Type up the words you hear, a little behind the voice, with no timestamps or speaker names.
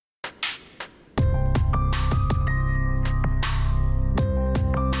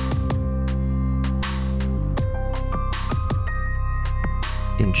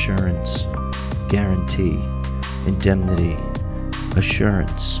insurance, guarantee, indemnity,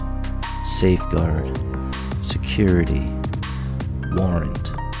 assurance, safeguard, security,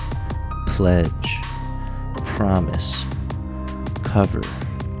 warrant, pledge, promise, cover,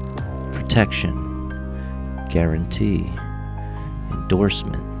 protection, guarantee,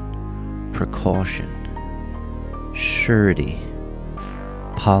 endorsement, precaution, surety,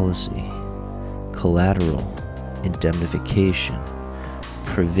 policy, collateral, indemnification,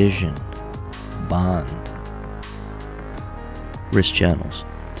 provision, bond. Risk channels,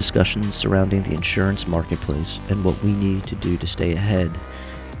 discussions surrounding the insurance marketplace and what we need to do to stay ahead,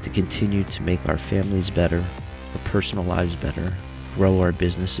 to continue to make our families better, our personal lives better, grow our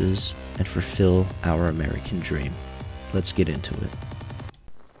businesses, and fulfill our American dream. Let's get into it.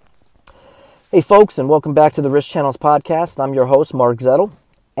 Hey folks, and welcome back to the Risk Channels podcast. I'm your host, Mark Zettel,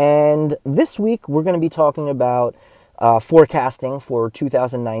 and this week we're going to be talking about forecasting for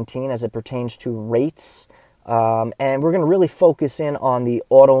 2019 as it pertains to rates, and we're going to really focus in on the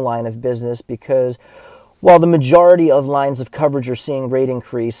auto line of business because while the majority of lines of coverage are seeing rate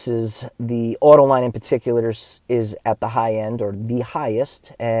increases, the auto line in particular is at the high end or the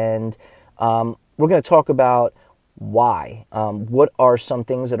highest, and we're going to talk about why. What are some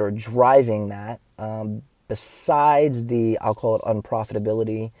things that are driving that besides the, I'll call it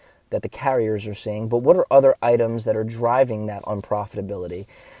unprofitability that the carriers are seeing, but what are other items that are driving that unprofitability?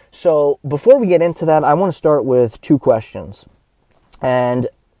 So before we get into that, I want to start with two questions. And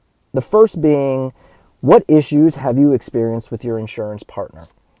the first being, what issues have you experienced with your insurance partner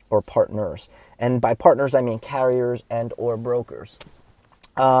or partners? And by partners, I mean carriers and or brokers.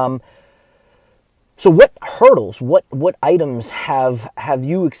 So what hurdles, what items have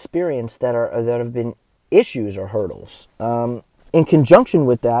you experienced that have been issues or hurdles? In conjunction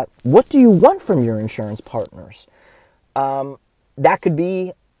with that, what do you want from your insurance partners? That could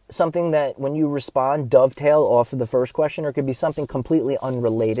be something that when you respond, dovetail off of the first question, or it could be something completely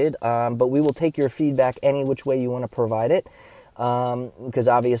unrelated. But we will take your feedback any which way you want to provide it, because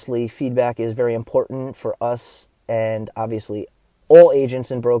obviously feedback is very important for us and obviously all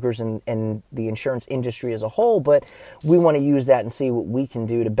agents and brokers and the insurance industry as a whole, but we want to use that and see what we can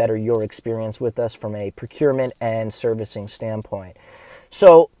do to better your experience with us from a procurement and servicing standpoint.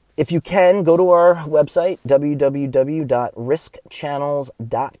 So if you can, go to our website,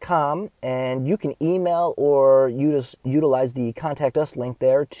 www.riskchannels.com, and you can email or utilize the Contact Us link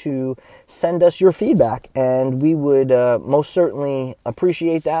there to send us your feedback, and we would most certainly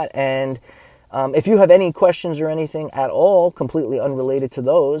appreciate that. And if you have any questions or anything at all completely unrelated to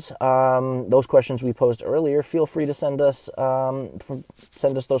those questions we posed earlier, feel free to send us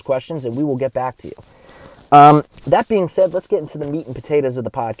those questions and we will get back to you. That being said, let's get into the meat and potatoes of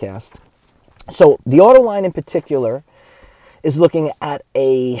the podcast. So the auto line in particular is looking at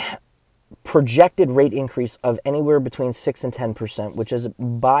a projected rate increase of anywhere between 6 and 10%, which is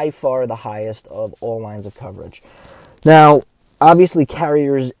by far the highest of all lines of coverage. Now, obviously,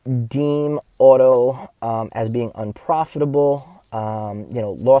 carriers deem auto as being unprofitable.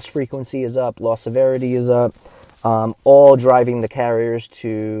 Loss frequency is up, loss severity is up, all driving the carriers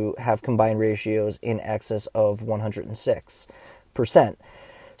to have combined ratios in excess of 106%.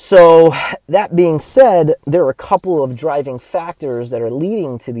 So that being said, there are a couple of driving factors that are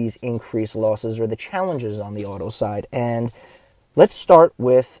leading to these increased losses or the challenges on the auto side. And let's start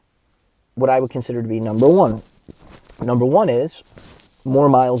with what I would consider to be number one. Number one is more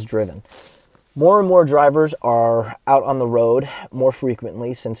miles driven. More and more drivers are out on the road more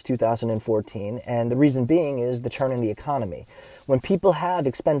frequently since 2014, and the reason being is the turn in the economy. When people have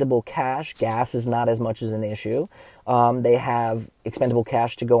expendable cash, gas is not as much as an issue. They have expendable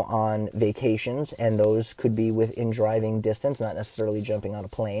cash to go on vacations, and those could be within driving distance, not necessarily jumping on a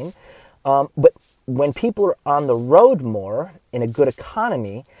plane. But when people are on the road more in a good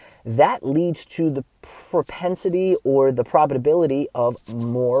economy, that leads to the propensity or the probability of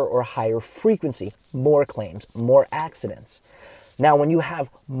more or higher frequency, more claims, more accidents. Now, when you have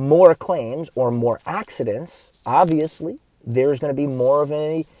more claims or more accidents, obviously, there's going to be more of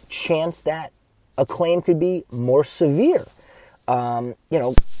a chance that a claim could be more severe.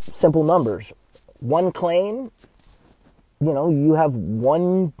 Simple numbers. One claim, you have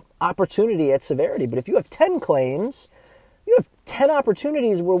one opportunity at severity. But if you have 10 claims, you have 10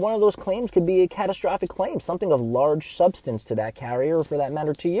 opportunities where one of those claims could be a catastrophic claim, something of large substance to that carrier or for that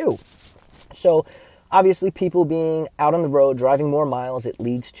matter to you. So obviously people being out on the road, driving more miles, it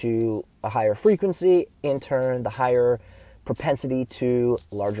leads to a higher frequency. In turn, the higher propensity to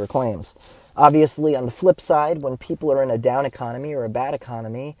larger claims. Obviously, on the flip side, when people are in a down economy or a bad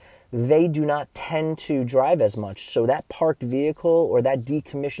economy, they do not tend to drive as much. So that parked vehicle or that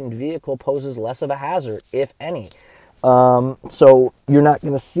decommissioned vehicle poses less of a hazard, if any. So you're not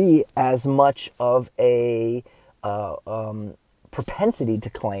going to see as much of a propensity to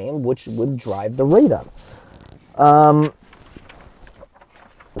claim, which would drive the rate up.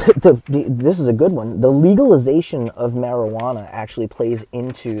 This is a good one. The legalization of marijuana actually plays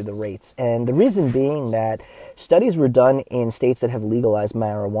into the rates. And the reason being that studies were done in states that have legalized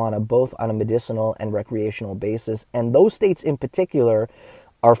marijuana, both on a medicinal and recreational basis. And those states in particular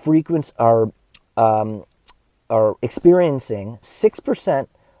are experiencing 6%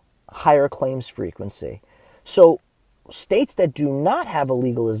 higher claims frequency. So states that do not have a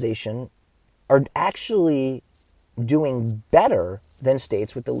legalization are actually doing better than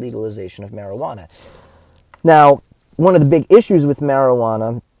states with the legalization of marijuana. Now, one of the big issues with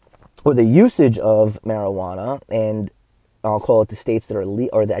marijuana, or the usage of marijuana, and I'll call it the states that are,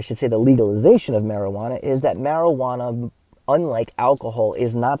 the legalization of marijuana, is that marijuana, unlike alcohol,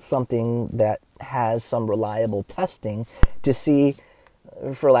 is not something that has some reliable testing to see,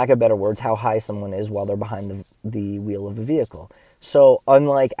 for lack of better words, how high someone is while they're behind the wheel of a vehicle. So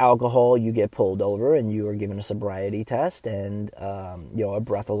unlike alcohol, you get pulled over and you are given a sobriety test and a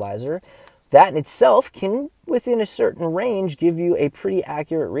breathalyzer. That in itself can, within a certain range, give you a pretty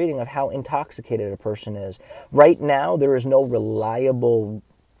accurate reading of how intoxicated a person is. Right now, there is no reliable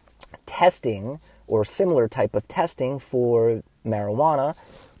testing or similar type of testing for marijuana,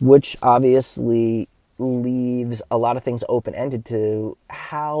 which obviously leaves a lot of things open-ended to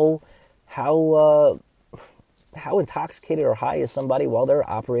how intoxicated or high is somebody while they're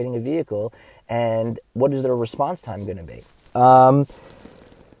operating a vehicle, and what is their response time going to be.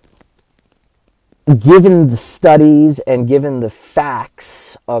 Given the studies and given the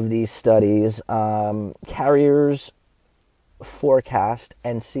facts of these studies, carriers forecast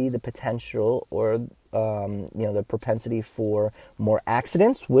and see the potential or the propensity for more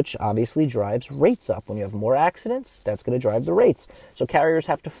accidents, which obviously drives rates up. When you have more accidents, that's going to drive the rates. So carriers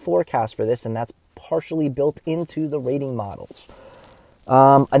have to forecast for this, and that's partially built into the rating models.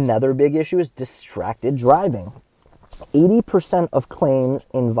 Another big issue is distracted driving. 80% of claims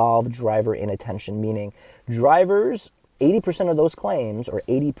involve driver inattention, meaning 80% of those claims, or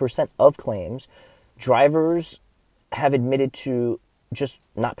 80% of claims, drivers have admitted to just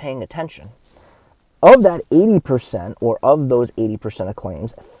not paying attention. Of that 80%, or of those 80% of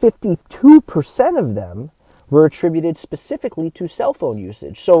claims, 52% of them were attributed specifically to cell phone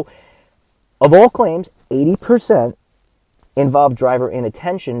usage. So, of all claims, 80% involve driver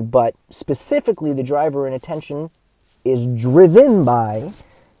inattention, but specifically the driver inattention is driven by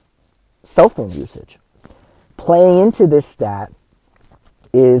cell phone usage. Playing into this stat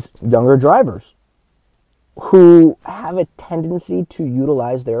is younger drivers who have a tendency to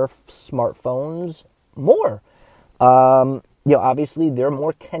utilize their smartphones more. Obviously they're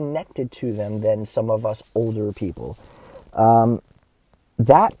more connected to them than some of us older people.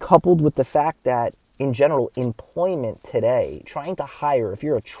 That coupled with the fact that in general, employment today, trying to hire, if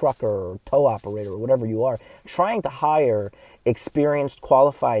you're a trucker or tow operator or whatever you are, trying to hire experienced,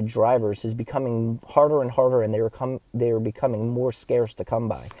 qualified drivers is becoming harder and harder, and they're becoming more scarce to come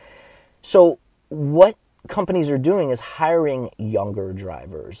by. So what companies are doing is hiring younger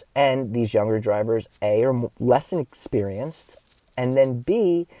drivers, and these younger drivers, A, are less experienced, and then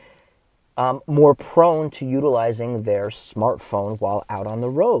B, more prone to utilizing their smartphone while out on the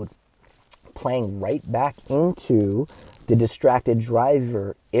road, playing right back into the distracted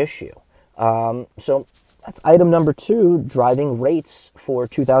driver issue. So that's item number 2, driving rates for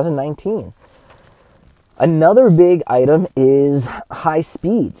 2019. Another big item is high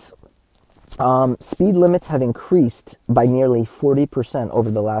speeds. Speed limits have increased by nearly 40%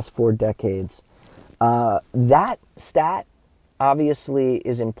 over the last 4 decades. That stat obviously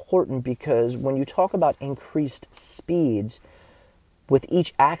is important because when you talk about increased speeds, with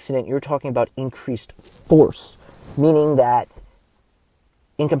each accident, you're talking about increased force, meaning that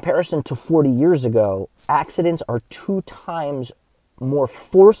in comparison to 40 years ago, accidents are 2 times more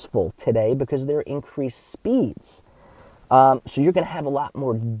forceful today because they're increased speeds. So you're going to have a lot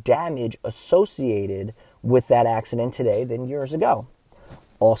more damage associated with that accident today than years ago.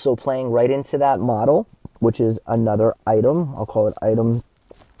 Also playing right into that model, which is another item, I'll call it item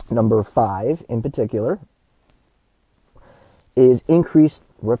number 5 in particular, is increased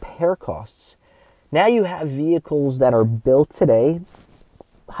repair costs. Now you have vehicles that are built today,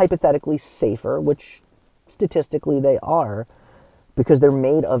 hypothetically safer, which statistically they are, because they're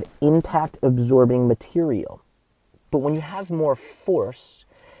made of impact-absorbing material. But when you have more force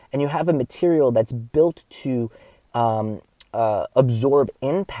and you have a material that's built to absorb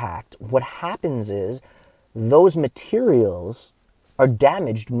impact, what happens is those materials are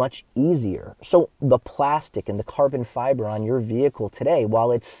damaged much easier. So the plastic and the carbon fiber on your vehicle today,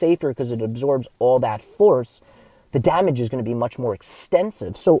 while it's safer because it absorbs all that force, the damage is going to be much more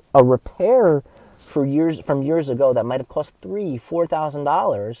extensive. So a repair from years ago that might have cost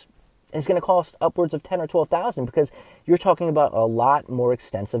 $3,000-$4,000 is going to cost upwards of $10,000 or $12,000 because you're talking about a lot more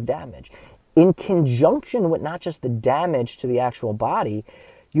extensive damage. In conjunction with not just the damage to the actual body,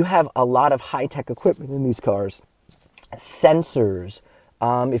 you have a lot of high-tech equipment in these cars. Sensors.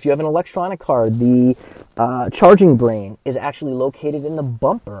 If you have an electronic car, the charging brain is actually located in the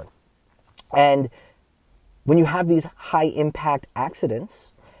bumper. And when you have these high-impact accidents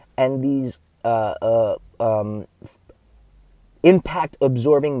and these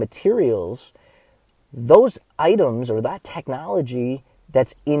impact-absorbing materials, those items or that technology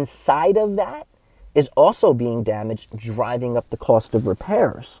that's inside of that is also being damaged, driving up the cost of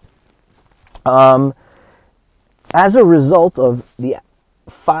repairs. As a result of the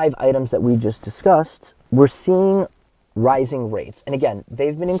 5 items that we just discussed, we're seeing rising rates. And again,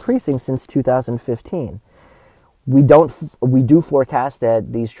 they've been increasing since 2015. We do forecast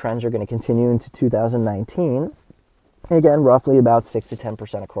that these trends are going to continue into 2019. And again, roughly about 6 to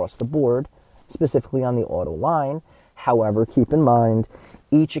 10% across the board, specifically on the auto line. However, keep in mind,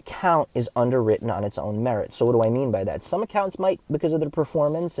 each account is underwritten on its own merit. So what do I mean by that? Some accounts might, because of their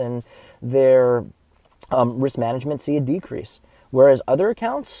performance and their risk management, see a decrease. Whereas other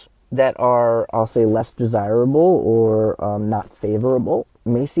accounts that are, I'll say, less desirable or not favorable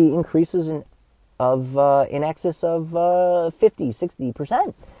may see increases in excess of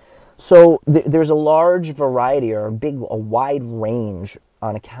 50-60%. So there's a large variety or a wide range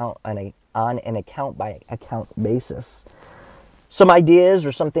on an account by account basis. Some ideas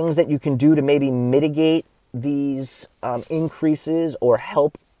or some things that you can do to maybe mitigate these increases or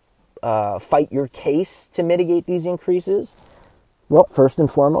help fight your case to mitigate these increases. Well, first and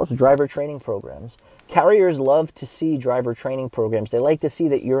foremost, driver training programs. Carriers love to see driver training programs. They like to see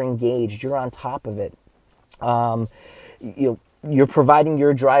that you're engaged, you're on top of it. You're providing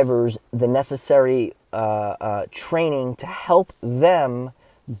your drivers the necessary training to help them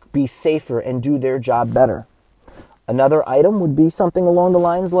be safer and do their job better. Another item would be something along the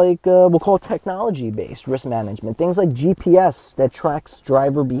lines like we'll call technology-based risk management. Things like GPS that tracks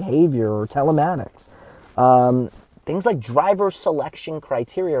driver behavior or telematics. Things like driver selection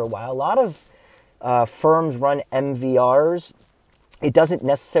criteria. While a lot of firms run MVRs, it doesn't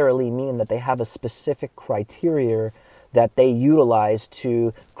necessarily mean that they have a specific criteria that they utilize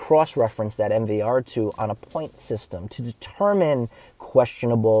to cross-reference that MVR to on a point system to determine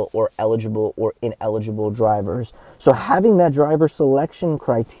questionable or eligible or ineligible drivers. So having that driver selection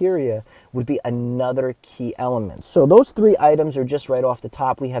criteria would be another key element. So those 3 items are just right off the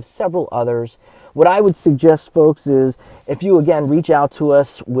top. We have several others. What I would suggest, folks, is if you, again, reach out to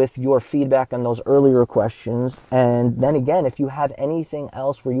us with your feedback on those earlier questions, and then again, if you have anything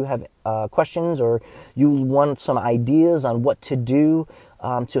else where you have questions or you want some ideas on what to do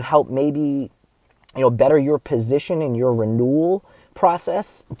to help maybe better your position in your renewal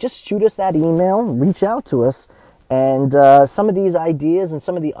process, just shoot us that email, reach out to us, and some of these ideas and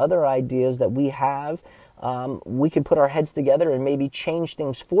some of the other ideas that we have, we can put our heads together and maybe change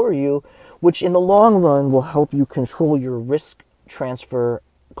things for you, which in the long run will help you control your risk transfer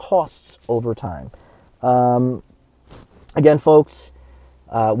costs over time. Again, folks,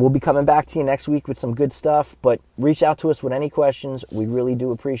 we'll be coming back to you next week with some good stuff, but reach out to us with any questions. We really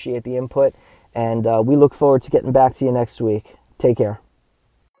do appreciate the input, and we look forward to getting back to you next week. Take care.